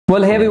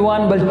Well, hey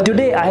everyone,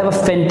 today I have a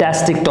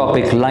fantastic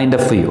topic lined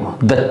up for you.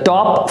 The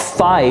top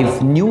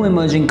 5 new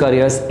emerging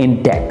careers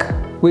in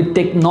tech. With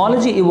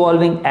technology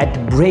evolving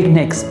at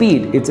breakneck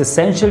speed, it's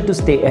essential to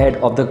stay ahead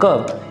of the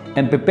curve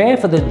and prepare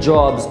for the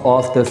jobs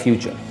of the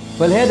future.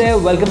 Well, hey there,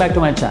 welcome back to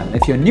my channel.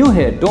 If you're new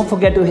here, don't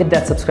forget to hit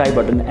that subscribe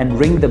button and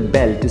ring the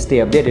bell to stay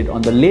updated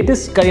on the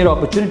latest career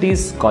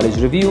opportunities, college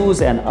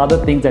reviews, and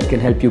other things that can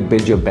help you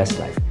build your best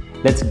life.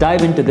 Let's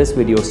dive into this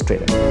video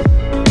straight away.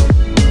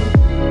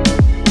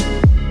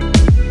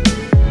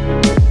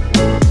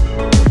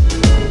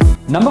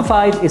 Number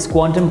 5 is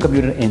quantum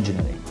computer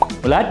engineering.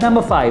 Well, at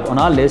number 5 on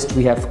our list,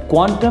 we have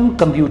quantum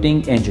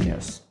computing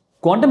engineers.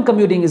 Quantum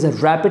computing is a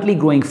rapidly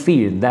growing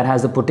field that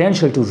has the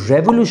potential to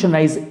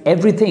revolutionize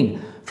everything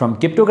from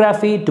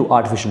cryptography to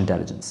artificial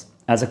intelligence.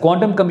 As a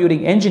quantum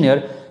computing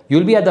engineer,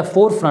 you'll be at the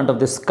forefront of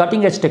this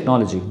cutting-edge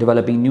technology,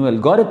 developing new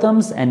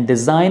algorithms and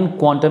design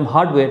quantum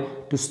hardware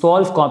to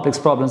solve complex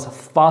problems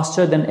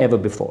faster than ever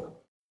before.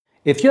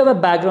 If you have a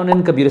background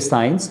in computer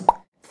science,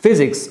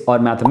 physics, or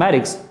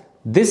mathematics,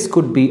 this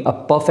could be a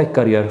perfect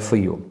career for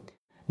you.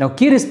 Now,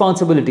 key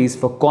responsibilities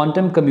for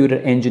quantum computer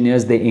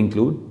engineers, they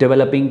include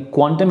developing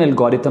quantum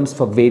algorithms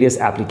for various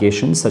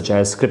applications such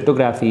as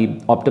cryptography,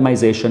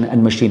 optimization,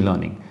 and machine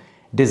learning,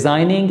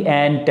 designing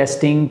and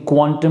testing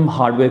quantum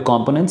hardware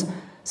components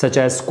such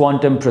as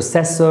quantum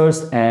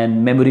processors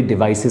and memory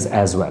devices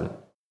as well.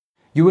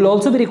 You will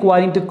also be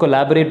requiring to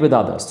collaborate with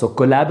others, so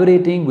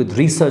collaborating with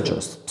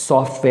researchers,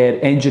 software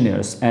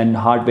engineers, and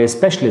hardware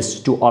specialists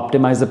to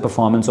optimize the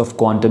performance of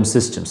quantum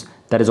systems.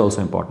 That is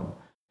also important.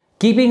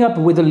 Keeping up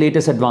with the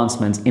latest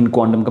advancements in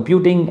quantum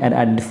computing and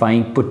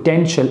identifying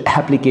potential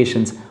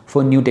applications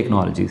for new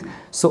technologies.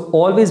 So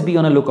always be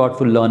on a lookout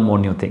to learn more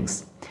new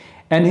things.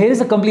 And here is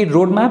a complete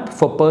roadmap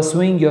for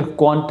pursuing your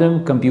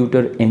quantum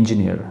computer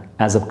engineer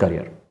as a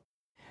career.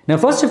 Now,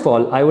 first of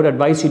all, I would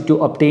advise you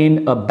to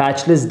obtain a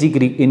bachelor's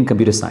degree in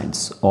computer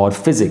science or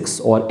physics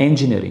or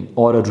engineering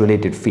or a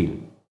related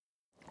field.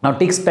 Now,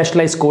 take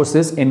specialized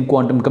courses in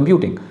quantum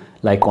computing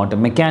like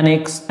quantum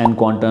mechanics and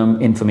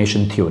quantum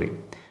information theory.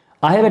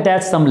 I have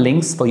attached some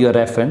links for your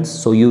reference,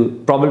 so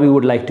you probably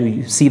would like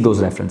to see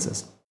those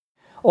references.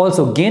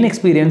 Also, gain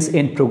experience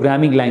in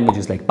programming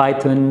languages like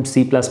Python,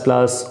 C++,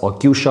 or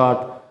Q#.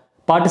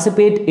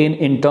 Participate in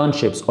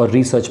internships or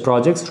research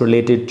projects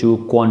related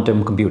to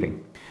quantum computing.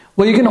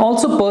 Well, you can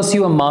also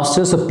pursue a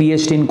master's or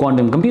PhD in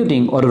quantum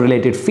computing or a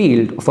related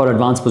field for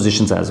advanced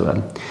positions as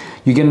well.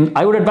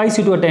 I would advise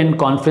you to attend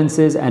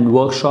conferences and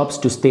workshops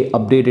to stay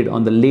updated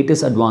on the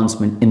latest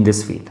advancement in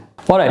this field.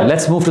 Alright,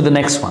 let's move to the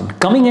next one.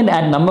 Coming in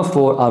at number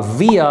 4 are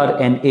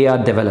VR and AR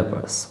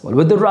developers. Well,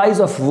 with the rise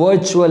of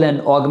virtual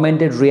and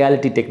augmented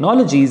reality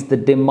technologies, the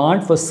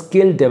demand for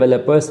skilled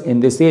developers in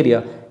this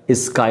area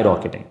is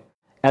skyrocketing.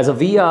 As a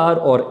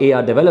VR or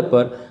AR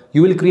developer,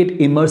 you will create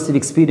immersive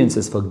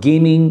experiences for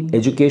gaming,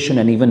 education,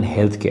 and even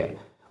healthcare.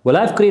 Well,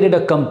 I've created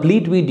a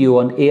complete video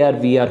on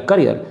AR/VR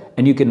career,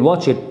 and you can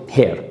watch it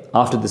here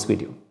after this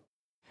video.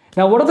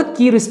 Now, what are the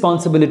key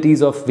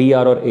responsibilities of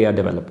VR or AR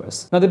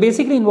developers? Now, they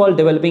basically involve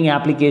developing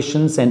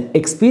applications and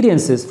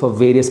experiences for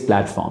various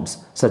platforms,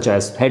 such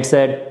as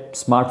headset,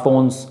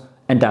 smartphones,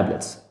 and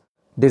tablets.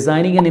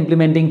 Designing and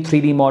implementing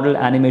 3D model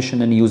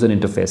animation and user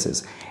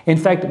interfaces. In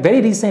fact,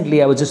 very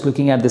recently I was just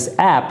looking at this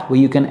app where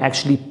you can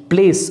actually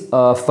place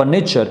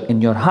furniture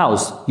in your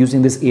house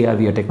using this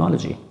AR/VR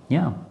technology.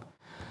 Yeah.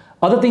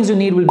 Other things you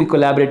need will be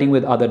collaborating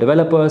with other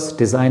developers,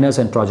 designers,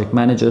 and project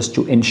managers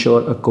to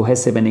ensure a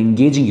cohesive and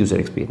engaging user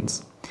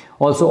experience.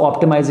 Also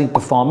optimizing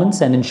performance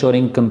and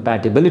ensuring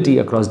compatibility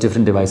across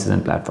different devices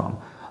and platforms.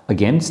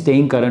 Again,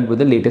 staying current with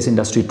the latest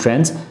industry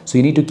trends, so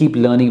you need to keep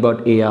learning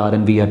about AR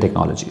and VR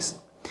technologies.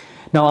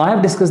 Now, I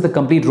have discussed the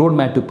complete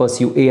roadmap to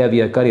pursue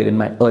AR/VR career in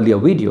my earlier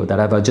video that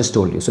I've just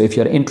told you. So if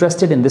you're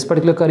interested in this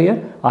particular career,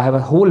 I have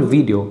a whole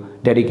video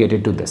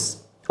dedicated to this.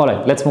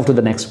 Alright, let's move to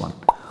the next one.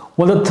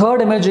 Well, the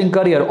third emerging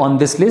career on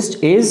this list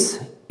is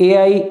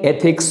AI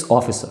ethics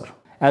officer.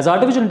 As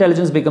artificial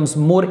intelligence becomes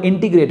more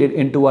integrated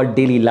into our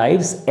daily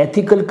lives,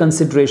 ethical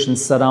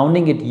considerations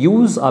surrounding its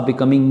use are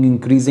becoming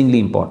increasingly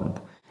important.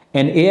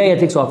 An AI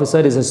ethics officer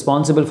is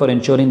responsible for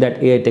ensuring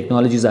that AI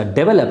technologies are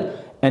developed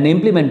and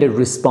implemented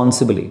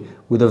responsibly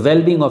with the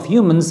well-being of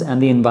humans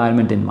and the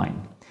environment in mind.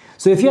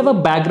 So if you have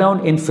a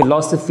background in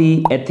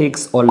philosophy,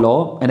 ethics, or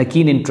law and a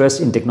keen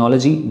interest in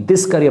technology,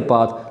 this career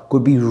path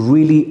could be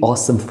really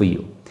awesome for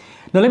you.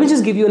 Now let me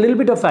just give you a little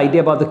bit of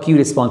idea about the key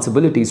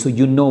responsibilities so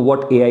you know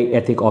what AI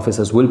ethics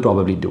officers will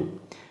probably do.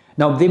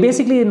 Now they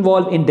basically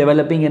involve in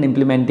developing and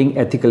implementing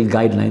ethical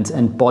guidelines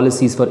and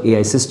policies for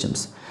AI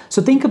systems.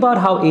 So think about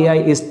how AI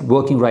is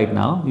working right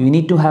now. You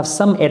need to have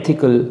some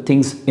ethical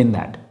things in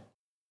that.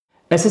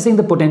 Assessing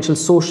the potential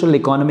social,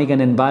 economic,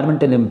 and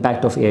environmental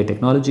impact of AI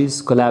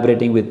technologies,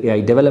 collaborating with AI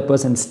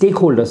developers and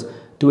stakeholders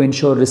to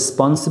ensure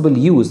responsible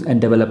use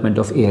and development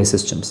of AI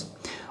systems.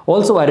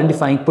 Also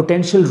identifying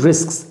potential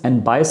risks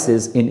and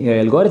biases in AI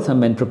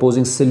algorithm and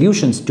proposing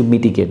solutions to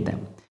mitigate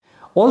them.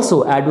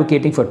 Also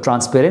advocating for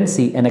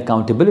transparency and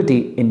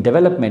accountability in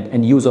development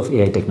and use of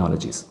AI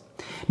technologies.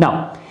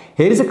 Now,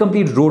 Here is a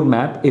complete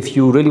roadmap if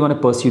you really want to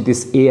pursue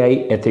this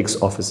AI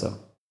ethics officer.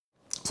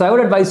 So I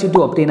would advise you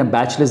to obtain a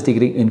bachelor's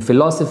degree in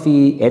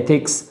philosophy,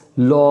 ethics,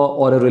 law,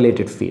 or a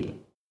related field.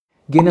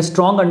 Gain a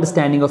strong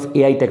understanding of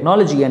AI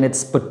technology and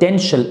its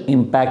potential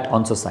impact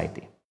on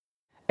society.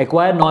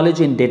 Acquire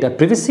knowledge in data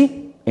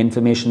privacy,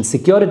 information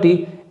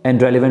security,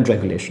 and relevant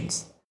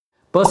regulations.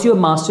 Pursue a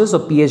master's or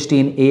PhD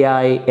in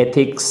AI,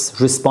 ethics,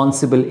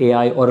 responsible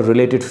AI, or a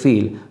related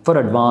field for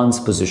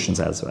advanced positions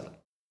as well.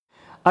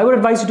 I would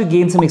advise you to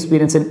gain some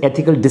experience in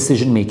ethical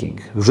decision making,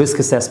 risk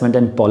assessment,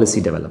 and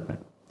policy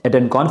development.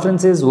 Attend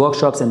conferences,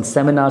 workshops, and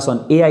seminars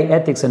on AI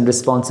ethics and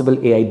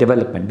responsible AI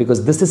development,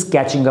 because this is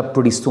catching up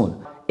pretty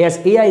soon. As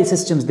AI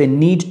systems, they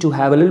need to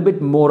have a little bit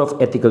more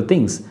of ethical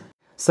things.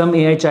 Some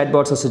AI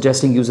chatbots are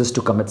suggesting users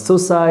to commit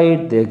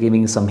suicide, they're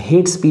giving some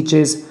hate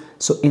speeches.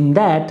 So in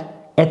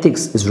that,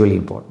 ethics is really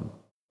important.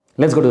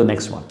 Let's go to the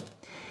next one.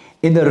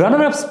 In the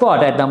runner-up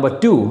spot at number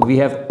 2, we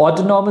have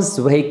autonomous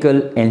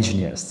vehicle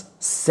engineers.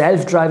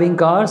 Self-driving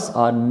cars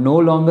are no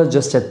longer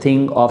just a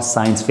thing of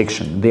science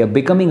fiction. They are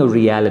becoming a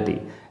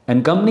reality,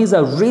 and companies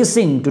are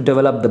racing to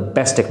develop the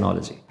best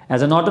technology.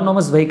 As an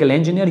autonomous vehicle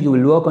engineer, you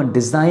will work on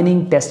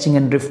designing, testing,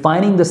 and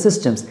refining the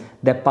systems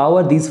that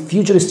power these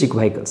futuristic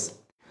vehicles.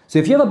 So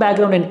if you have a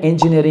background in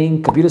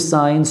engineering, computer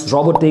science,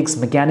 robotics,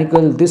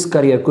 mechanical, this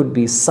career could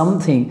be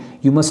something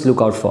you must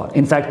look out for.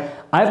 In fact,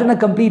 I've done a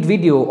complete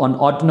video on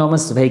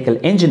autonomous vehicle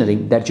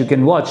engineering that you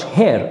can watch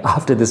here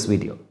after this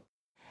video.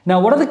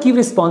 Now, what are the key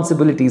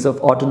responsibilities of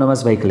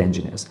autonomous vehicle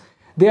engineers?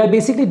 They are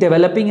basically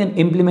developing and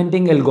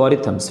implementing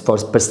algorithms for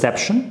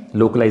perception,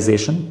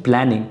 localization,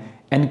 planning,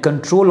 and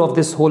control of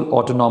this whole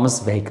autonomous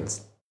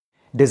vehicles.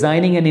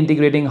 Designing and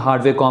integrating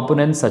hardware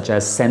components such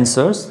as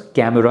sensors,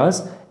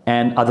 cameras,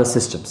 and other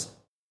systems.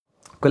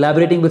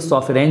 Collaborating with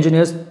software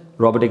engineers,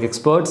 robotic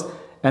experts,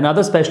 and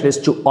other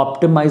specialists to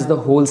optimize the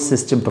whole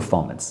system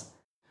performance.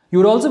 You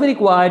would also be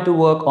required to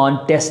work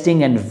on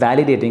testing and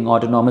validating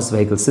autonomous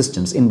vehicle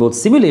systems in both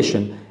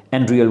simulation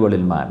and real-world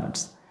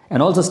environments,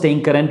 and also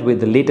staying current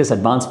with the latest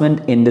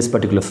advancement in this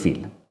particular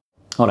field.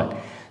 Alright,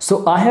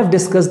 so I have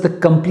discussed the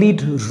complete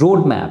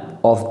roadmap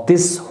of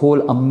this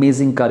whole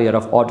amazing career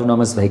of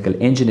autonomous vehicle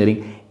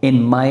engineering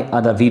in my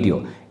other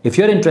video. If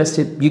you're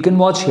interested, you can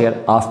watch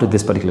here after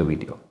this particular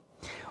video.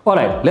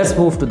 Alright, let's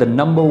move to the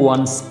number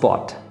 1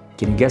 spot.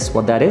 Can you guess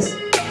what that is?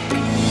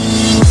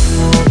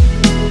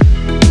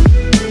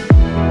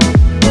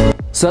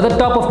 So at the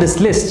top of this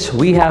list,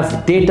 we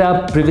have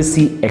data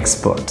privacy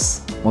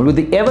experts. Well, with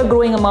the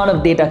ever-growing amount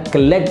of data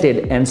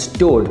collected and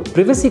stored,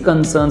 privacy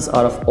concerns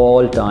are of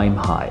all-time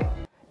high.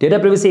 Data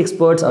privacy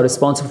experts are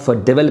responsible for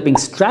developing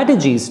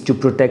strategies to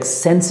protect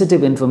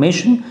sensitive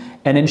information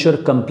and ensure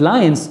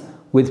compliance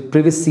with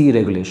privacy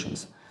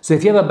regulations. So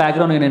if you have a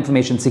background in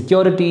information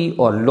security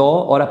or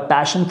law or a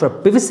passion for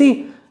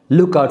privacy,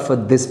 look out for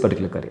this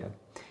particular career.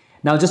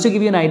 Now, just to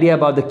give you an idea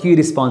about the key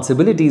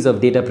responsibilities of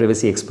data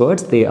privacy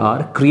experts, they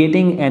are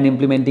creating and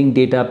implementing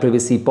data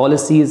privacy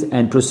policies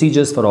and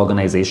procedures for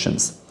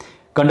organizations,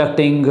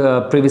 conducting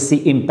privacy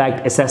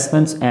impact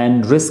assessments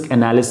and risk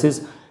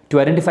analysis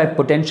to identify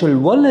potential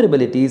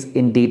vulnerabilities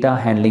in data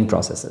handling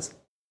processes,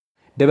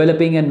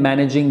 developing and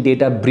managing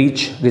data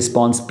breach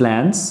response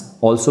plans,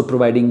 also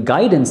providing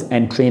guidance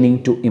and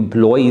training to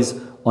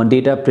employees on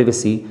data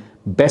privacy,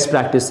 best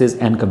practices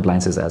and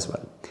compliances as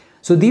well.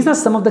 So these are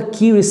some of the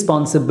key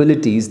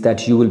responsibilities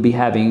that you will be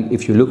having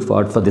if you look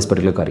forward for this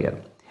particular career.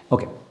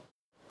 Okay.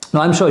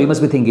 Now I'm sure you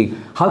must be thinking,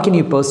 how can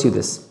you pursue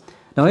this?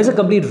 Now here's a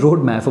complete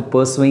roadmap for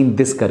pursuing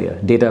this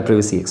career, data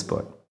privacy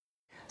expert.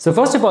 So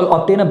first of all,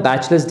 obtain a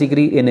bachelor's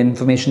degree in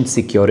information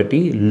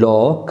security,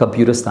 law,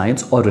 computer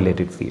science or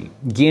related field.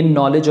 Gain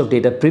knowledge of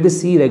data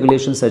privacy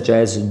regulations such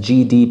as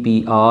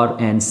GDPR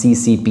and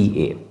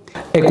CCPA.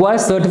 Acquire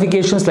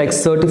certifications like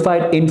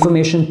Certified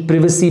Information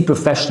Privacy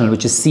Professional,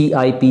 which is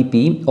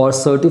CIPP, or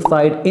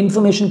Certified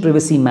Information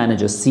Privacy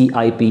Manager,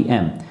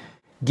 CIPM.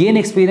 Gain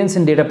experience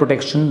in data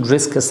protection,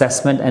 risk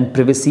assessment, and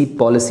privacy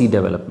policy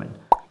development.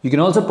 You can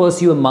also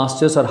pursue a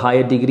master's or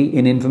higher degree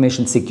in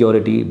information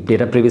security,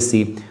 data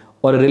privacy,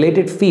 or a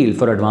related field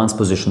for advanced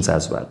positions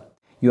as well.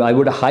 I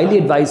would highly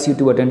advise you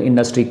to attend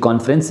industry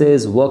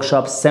conferences,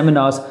 workshops,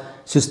 seminars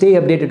to stay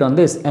updated on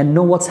this and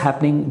know what's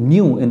happening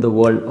new in the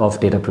world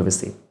of data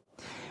privacy.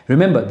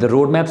 Remember, the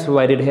roadmaps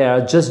provided here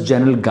are just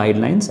general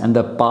guidelines, and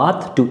the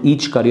path to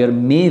each career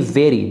may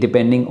vary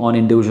depending on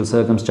individual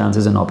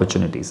circumstances and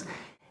opportunities.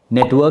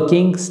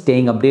 Networking,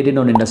 staying updated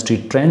on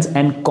industry trends,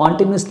 and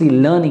continuously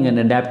learning and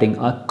adapting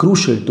are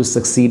crucial to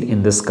succeed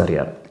in this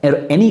career, or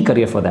any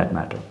career for that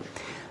matter.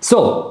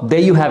 So, there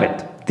you have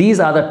it. These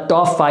are the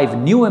top 5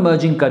 new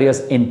emerging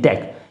careers in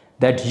tech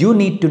that you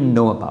need to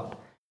know about.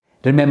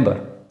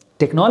 Remember,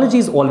 technology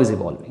is always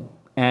evolving,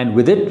 and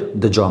with it,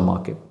 the job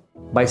market.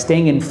 By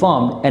staying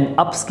informed and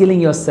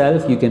upskilling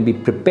yourself, you can be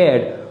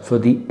prepared for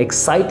the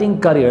exciting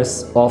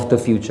careers of the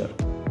future.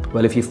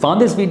 Well, if you found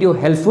this video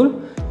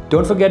helpful,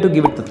 don't forget to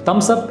give it the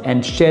thumbs up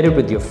and share it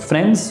with your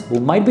friends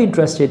who might be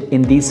interested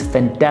in these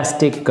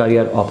fantastic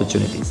career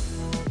opportunities.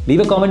 Leave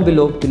a comment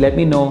below to let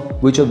me know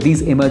which of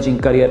these emerging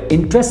career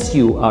interests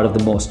you out of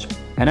the most.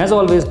 And as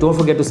always, don't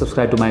forget to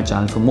subscribe to my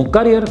channel for more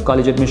career,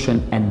 college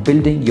admission, and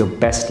building your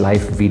best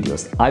life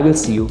videos. I will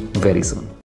see you very soon.